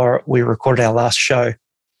before we recorded our last show.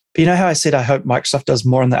 But you know how I said I hope Microsoft does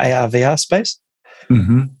more in the AR VR space?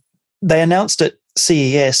 Mm-hmm. They announced at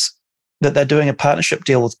CES that they're doing a partnership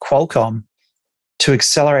deal with Qualcomm to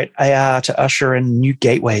accelerate AR to usher in new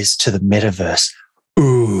gateways to the metaverse.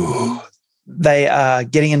 Ooh. They are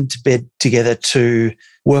getting into bed together to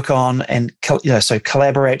work on and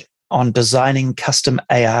collaborate on designing custom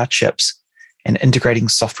AR chips and integrating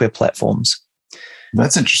software platforms.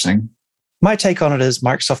 That's interesting. My take on it is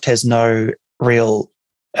Microsoft has no real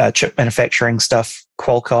chip manufacturing stuff.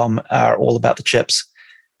 Qualcomm are all about the chips.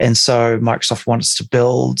 And so Microsoft wants to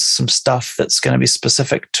build some stuff that's going to be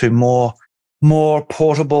specific to more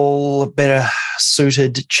portable, better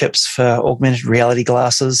suited chips for augmented reality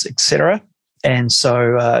glasses, etc. And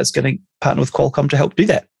so it's going to partner with Qualcomm to help do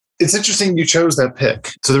that. It's interesting you chose that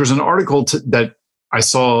pick. So there was an article that I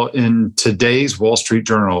saw in today's Wall Street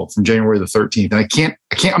Journal from January the 13th. And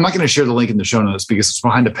I'm not going to share the link in the show notes because it's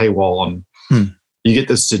behind a paywall and you get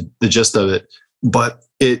the gist of it. But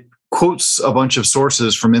it quotes a bunch of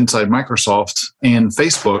sources from inside Microsoft and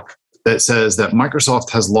Facebook that says that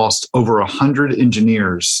Microsoft has lost over 100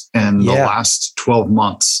 engineers in the last 12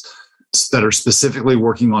 months that are specifically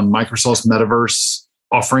working on Microsoft's metaverse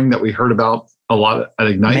offering that we heard about a lot at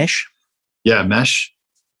Ignite. Mesh? Yeah, Mesh.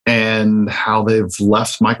 And how they've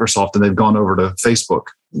left Microsoft and they've gone over to Facebook.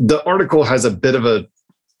 The article has a bit of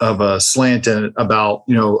a slant in it about,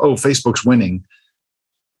 Facebook's winning.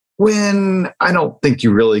 When I don't think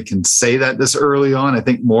you really can say that this early on. I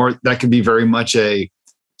think more that could be very much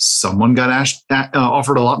someone got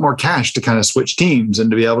offered a lot more cash to kind of switch teams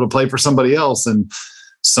and to be able to play for somebody else, and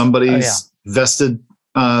somebody's vested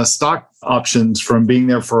stock options from being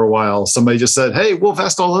there for a while. Somebody just said, hey, we'll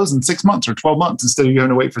vest all those in 6 months or 12 months instead of you having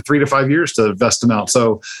to wait for 3 to 5 years to vest them out.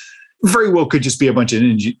 So very well could just be a bunch of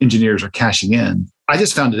engineers are cashing in. I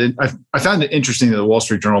just found it. I found it interesting that the Wall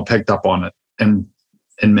Street Journal picked up on it and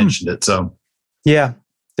mentioned it. So yeah,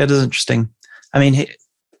 that is interesting. I mean,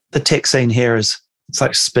 the tech scene here it's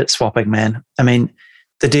like spit swapping, man. I mean,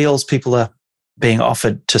 the deals people are being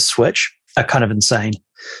offered to switch are kind of insane.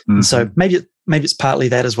 Mm-hmm. And so maybe it's partly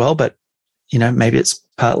that as well, but maybe it's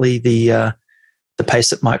partly the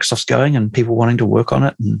pace that Microsoft's going and people wanting to work on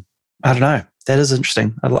it. And I don't know. That is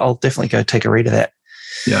interesting. I'll definitely go take a read of that.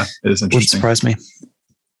 Yeah, it is interesting. Wouldn't surprise me.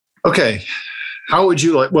 Okay. How would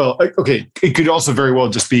you like? Well, okay. It could also very well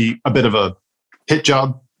just be a bit of a hit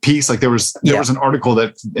job piece. Like there was an article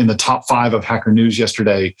that in the top 5 of Hacker News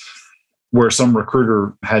yesterday, where some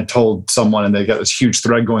recruiter had told someone, and they got this huge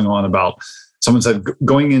thread going on about someone said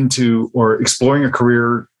going into or exploring a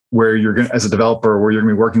career where you're going as a developer, where you're going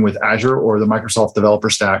to be working with Azure or the Microsoft developer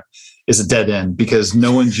stack is a dead end because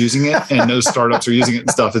no one's using it and no startups are using it and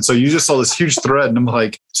stuff. And so you just saw this huge thread, and I'm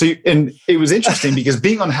like, and it was interesting because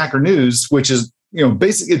being on Hacker News, which is,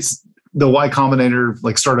 basically it's the Y Combinator,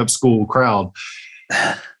 like startup school crowd.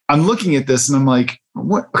 I'm looking at this and I'm like,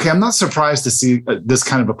 what? Okay, I'm not surprised to see this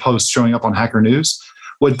kind of a post showing up on Hacker News.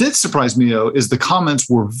 What did surprise me, though, is the comments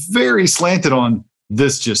were very slanted on,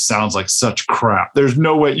 this just sounds like such crap. There's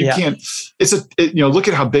no way you can't. Look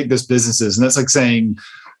at how big this business is. And that's like saying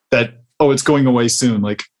that, oh, it's going away soon.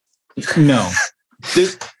 Like, no.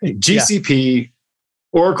 GCP,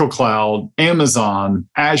 Oracle Cloud, Amazon,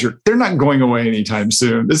 Azure, they're not going away anytime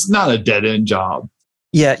soon. This is not a dead end job.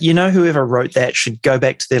 Yeah, whoever wrote that should go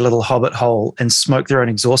back to their little hobbit hole and smoke their own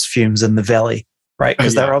exhaust fumes in the valley, right?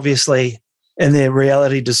 Because they're obviously in their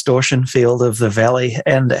reality distortion field of the valley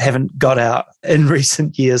and haven't got out in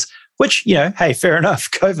recent years, which, hey, fair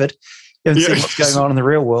enough. COVID, you haven't seen what's going on in the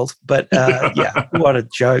real world. But what a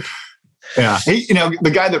joke. Yeah. He,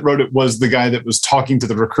 the guy that wrote it was the guy that was talking to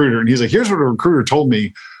the recruiter. And he's like, here's what a recruiter told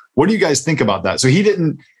me. What do you guys think about that? So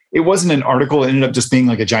it wasn't an article. It ended up just being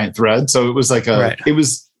like a giant thread. So it was like I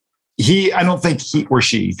don't think he or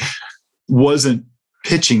she wasn't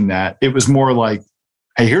pitching that. It was more like,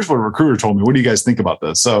 hey, here's what a recruiter told me. What do you guys think about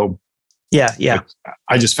this? So yeah.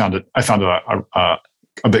 I found it a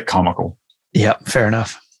bit comical. Yeah, fair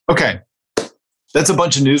enough. Okay. That's a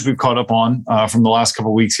bunch of news we've caught up on from the last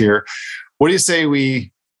couple of weeks here. What do you say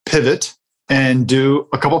we pivot and do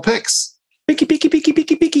a couple picks?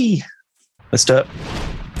 Picky. Let's do it.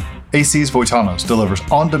 AC's Voitanos delivers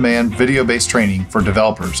on-demand video-based training for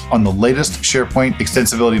developers on the latest SharePoint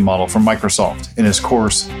extensibility model from Microsoft in his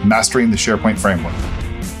course, Mastering the SharePoint Framework.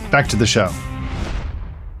 Back to the show.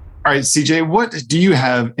 All right, CJ, what do you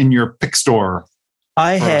have in your pick store?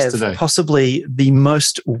 I have possibly the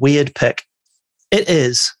most weird pick. It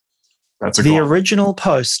is the original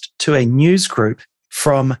post to a news group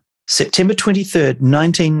from September 23rd,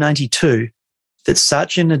 1992, that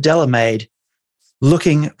Satya Nadella made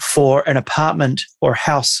looking for an apartment or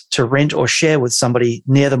house to rent or share with somebody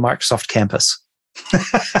near the Microsoft campus.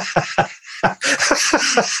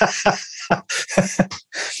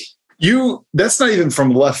 That's not even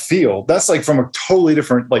from left field. That's like from a totally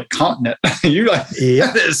different continent.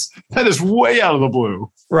 That is way out of the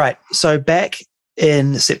blue. Right. So back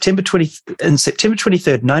in September 23rd,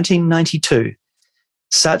 1992,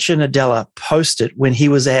 Satya Nadella posted when he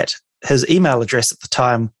was at his email address at the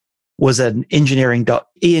time was an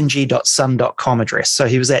engineering.eng.sun.com address. So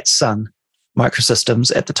he was at Sun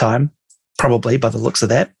Microsystems at the time, probably by the looks of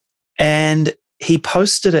that. And he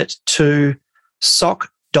posted it to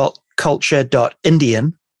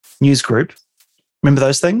soc.culture.indian news group. Remember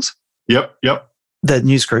those things? Yep. The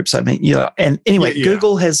news groups, and anyway,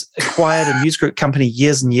 Google has acquired a news group company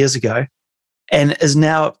years and years ago and is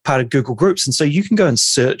now part of Google Groups. And so you can go and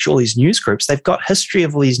search all these news groups. They've got history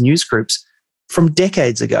of all these news groups from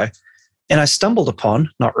decades ago. And I stumbled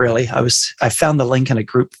upon, not really, I found the link in a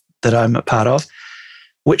group that I'm a part of,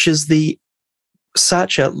 which is the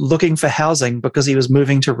Satya looking for housing because he was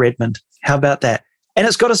moving to Redmond. How about that? And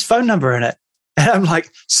it's got his phone number in it. And I'm like,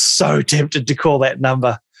 so tempted to call that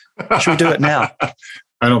number. Should we do it now?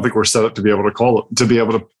 I don't think we're set up to be able to call it, to be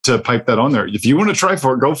able to pipe that on there. If you want to try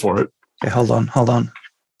for it, go for it. Okay, hold on.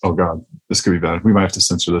 Oh God, this could be bad. We might have to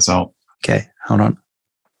censor this out. Okay, hold on.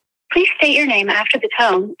 Please state your name after the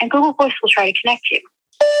tone, and Google Voice will try to connect you.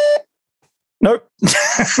 Nope.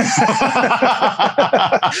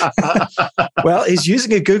 Well, he's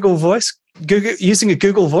using a Google Voice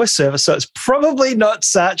service, so it's probably not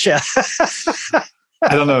Satya.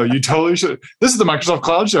 I don't know. You totally should. This is the Microsoft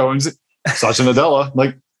Cloud Show, and Satya Nadella.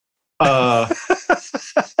 Like,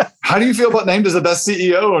 how do you feel about named as the best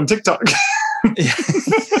CEO on TikTok?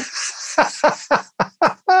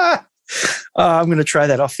 I'm going to try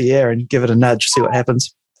that off the air and give it a nudge, see what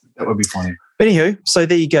happens. That would be funny. But anywho, so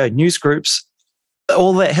there you go. News groups.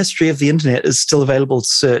 All that history of the internet is still available to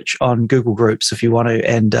search on Google Groups if you want to.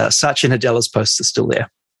 And Satya Nadella's posts are still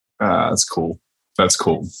there. That's cool. How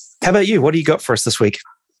about you? What do you got for us this week?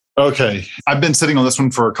 Okay. I've been sitting on this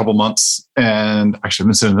one for a couple months. And actually, I've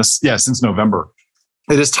been sitting on this, since November.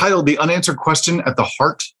 It is titled The Unanswered Question at the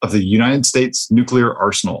Heart of the United States Nuclear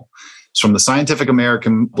Arsenal. It's from the Scientific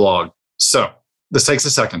American blog. So this takes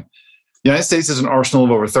a second. The United States has an arsenal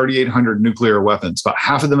of over 3,800 nuclear weapons. About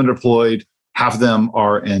half of them are deployed. Half of them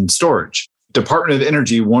are in storage. Department of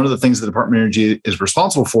Energy, one of the things the Department of Energy is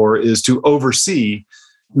responsible for is to oversee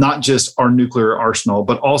not just our nuclear arsenal,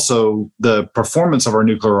 but also the performance of our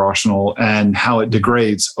nuclear arsenal and how it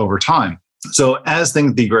degrades over time. So as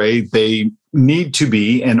things degrade, they need to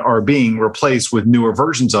be and are being replaced with newer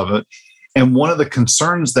versions of it. And one of the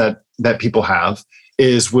concerns that people have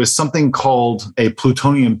is with something called a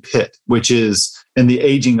plutonium pit, which is in the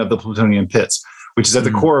aging of the plutonium pits, which is at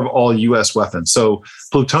the core of all U.S. weapons. So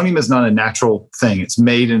plutonium is not a natural thing. It's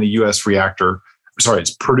made in a U.S. reactor.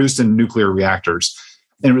 it's produced in nuclear reactors.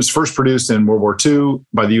 And it was first produced in World War II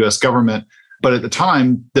by the US government. But at the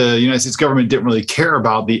time, the United States government didn't really care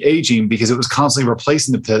about the aging because it was constantly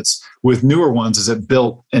replacing the pits with newer ones as it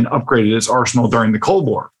built and upgraded its arsenal during the Cold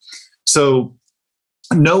War. So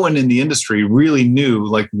no one in the industry really knew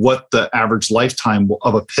like what the average lifetime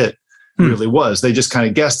of a pit really was. They just kind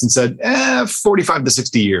of guessed and said, 45 to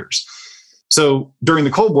 60 years. So during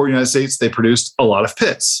the Cold War, United States, they produced a lot of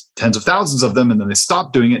pits, tens of thousands of them. And then they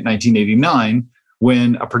stopped doing it in 1989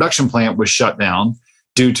 when a production plant was shut down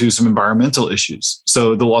due to some environmental issues.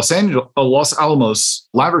 So the Los Alamos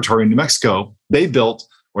laboratory in New Mexico, they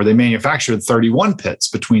manufactured 31 pits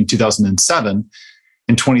between 2007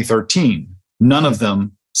 and 2013. None of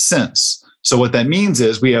them since. So what that means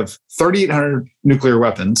is we have 3,800 nuclear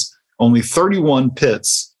weapons. Only 31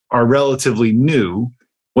 pits are relatively new.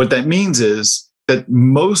 What that means is that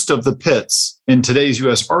most of the pits in today's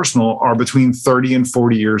U.S. arsenal are between 30 and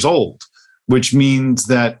 40 years old, which means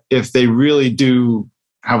that if they really do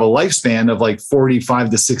have a lifespan of like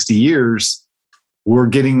 45 to 60 years, we're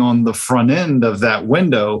getting on the front end of that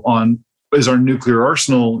window on, is our nuclear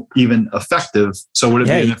arsenal even effective? So would it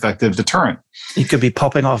be an effective deterrent? You could be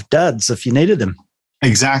popping off duds if you needed them.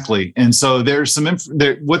 Exactly. And so there's some,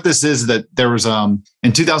 what this is that there was,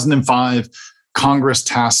 in 2005, Congress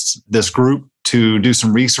tasked this group to do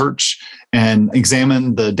some research and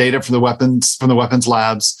examine the data for the weapons from the weapons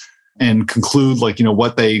labs and conclude like,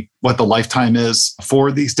 what the lifetime is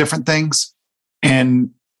for these different things. And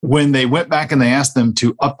when they went back and they asked them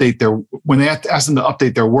to update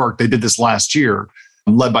their work, they did this last year,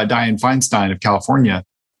 led by Dianne Feinstein of California.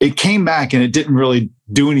 It came back and it didn't really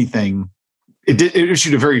do anything. It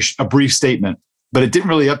issued a brief statement, but it didn't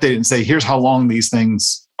really update it and say, here's how long these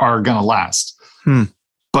things are going to last.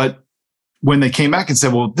 But when they came back and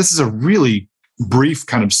said, well, this is a really brief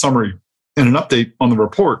kind of summary and an update on the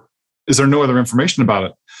report, is there no other information about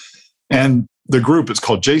it? And the group, it's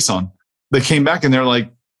called JSON, they came back and they're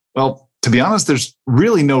like, well, to be honest, there's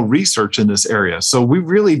really no research in this area. So we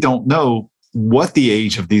really don't know what the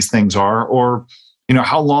age of these things are, or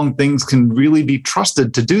how long things can really be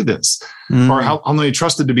trusted to do this, or how many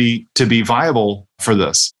trusted to be viable for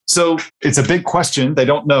this. So it's a big question. They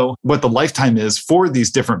don't know what the lifetime is for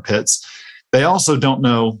these different pits. They also don't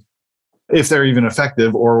know if they're even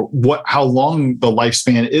effective or how long the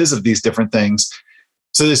lifespan is of these different things.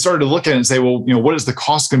 So they started to look at it and say, well, what is the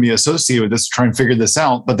cost going to be associated with this to try and figure this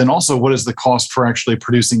out? But then also, what is the cost for actually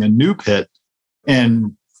producing a new pit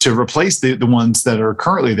and to replace the ones that are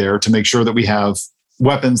currently there to make sure that we have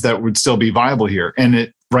weapons that would still be viable here?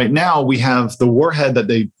 And right now, we have the warhead that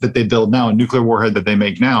they build now, a nuclear warhead that they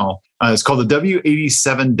make now. It's called the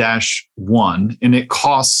W87-1, and it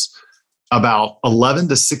costs about $11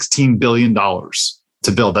 to $16 billion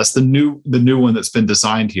to build. That's the new one that's been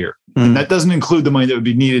designed here. And that doesn't include the money that would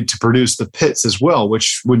be needed to produce the pits as well,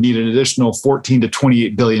 which would need an additional $14 to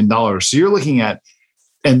 $28 billion. So you're looking at,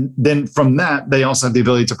 and then from that, they also have the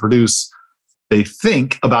ability to produce, they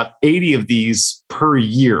think, about 80 of these per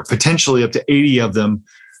year, potentially up to 80 of them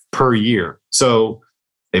per year. So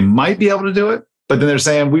they might be able to do it, but then they're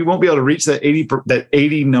saying we won't be able to reach that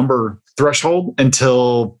 80 number threshold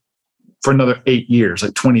until for another 8 years,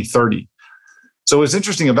 like 2030. So what's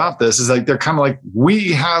interesting about this is like they're kind of like,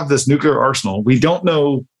 we have this nuclear arsenal. We don't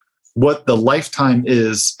know what the lifetime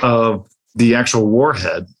is of the actual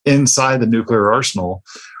warhead inside the nuclear arsenal.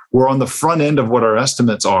 We're on the front end of what our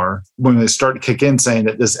estimates are when they start to kick in, saying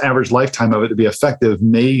that this average lifetime of it to be effective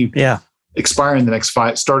may expire in the next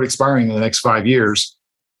start expiring in the next 5 years.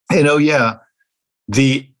 And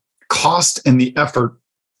the cost and the effort,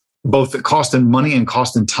 both the cost in money and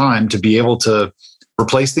cost in time to be able to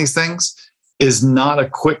replace these things is not a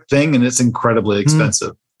quick thing, and it's incredibly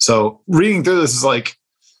expensive. So reading through this is like,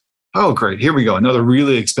 oh, great, here we go. Another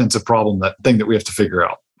really expensive problem, that thing that we have to figure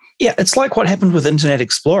out. Yeah, it's like what happened with Internet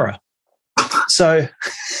Explorer. So,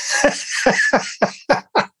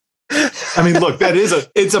 I mean, look,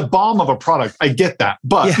 it's a bomb of a product. I get that,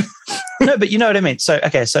 but no, but you know what I mean. So,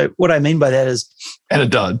 okay, so what I mean by that is, and a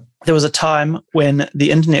dud. There was a time when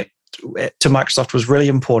the internet to Microsoft was really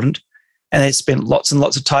important, and they spent lots and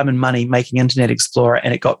lots of time and money making Internet Explorer,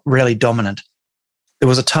 and it got really dominant. There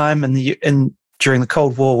was a time during the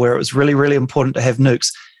Cold War where it was really, really important to have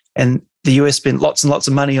nukes, and the US spent lots and lots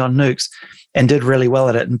of money on nukes and did really well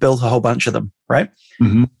at it and built a whole bunch of them, right?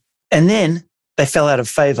 Mm-hmm. And then they fell out of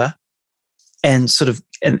favor and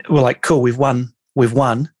were like, cool, we've won.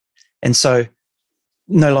 And so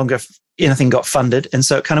no longer anything got funded. And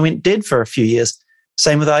so it kind of went dead for a few years.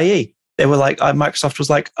 Same with IE. They were like, Microsoft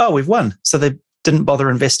was like, oh, we've won. So they didn't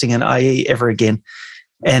bother investing in IE ever again.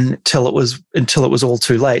 until it was all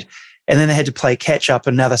too late. And then they had to play catch up,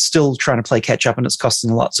 and now they're still trying to play catch up, and it's costing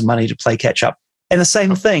them lots of money to play catch up. And the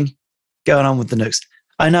same thing going on with the nukes.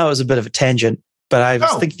 I know it was a bit of a tangent, but I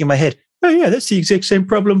was thinking in my head, oh yeah, that's the exact same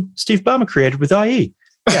problem Steve Ballmer created with IE.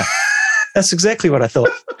 Yeah, that's exactly what I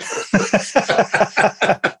thought.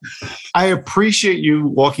 I appreciate you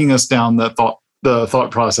walking us down the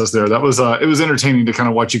thought process there. That was it was entertaining to kind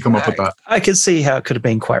of watch you come up with that. I could see how it could have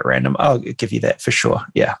been quite random. I'll give you that for sure.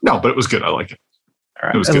 Yeah. No, but it was good. I like it. All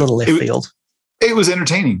right. It was a little left field. It was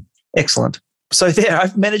entertaining. Excellent. So there,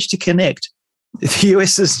 I've managed to connect the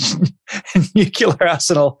US's nuclear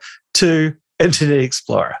arsenal to Internet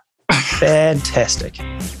Explorer. Fantastic.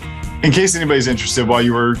 In case anybody's interested, while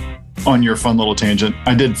you were on your fun little tangent,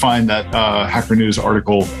 I did find that Hacker News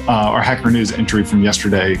article or Hacker News entry from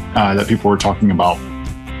yesterday that people were talking about.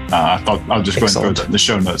 I thought I'll just go ahead and throw that in the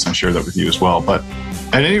show notes and share that with you as well. But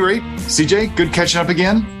at any rate, CJ, good catching up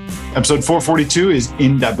again. Episode 442 is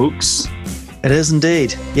in the books. It is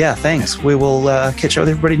indeed. Yeah, thanks. We will catch up with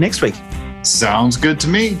everybody next week. Sounds good to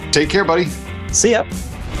me. Take care, buddy. See ya.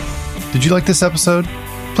 Did you like this episode?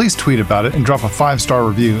 Please tweet about it and drop a 5-star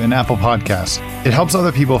review in Apple Podcasts. It helps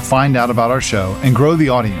other people find out about our show and grow the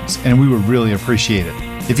audience, and we would really appreciate it.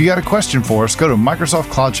 If you got a question for us, go to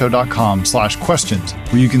microsoftcloudshow.com/questions,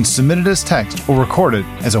 where you can submit it as text or record it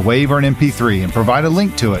as a WAV or an MP3 and provide a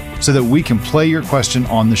link to it so that we can play your question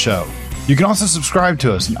on the show. You can also subscribe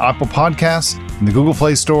to us in Apple Podcasts, in the Google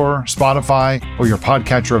Play Store, Spotify, or your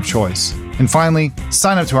podcatcher of choice. And finally,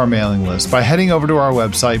 sign up to our mailing list by heading over to our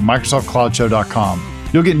website, microsoftcloudshow.com.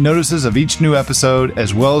 You'll get notices of each new episode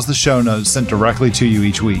as well as the show notes sent directly to you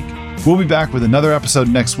each week. We'll be back with another episode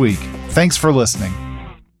next week. Thanks for listening.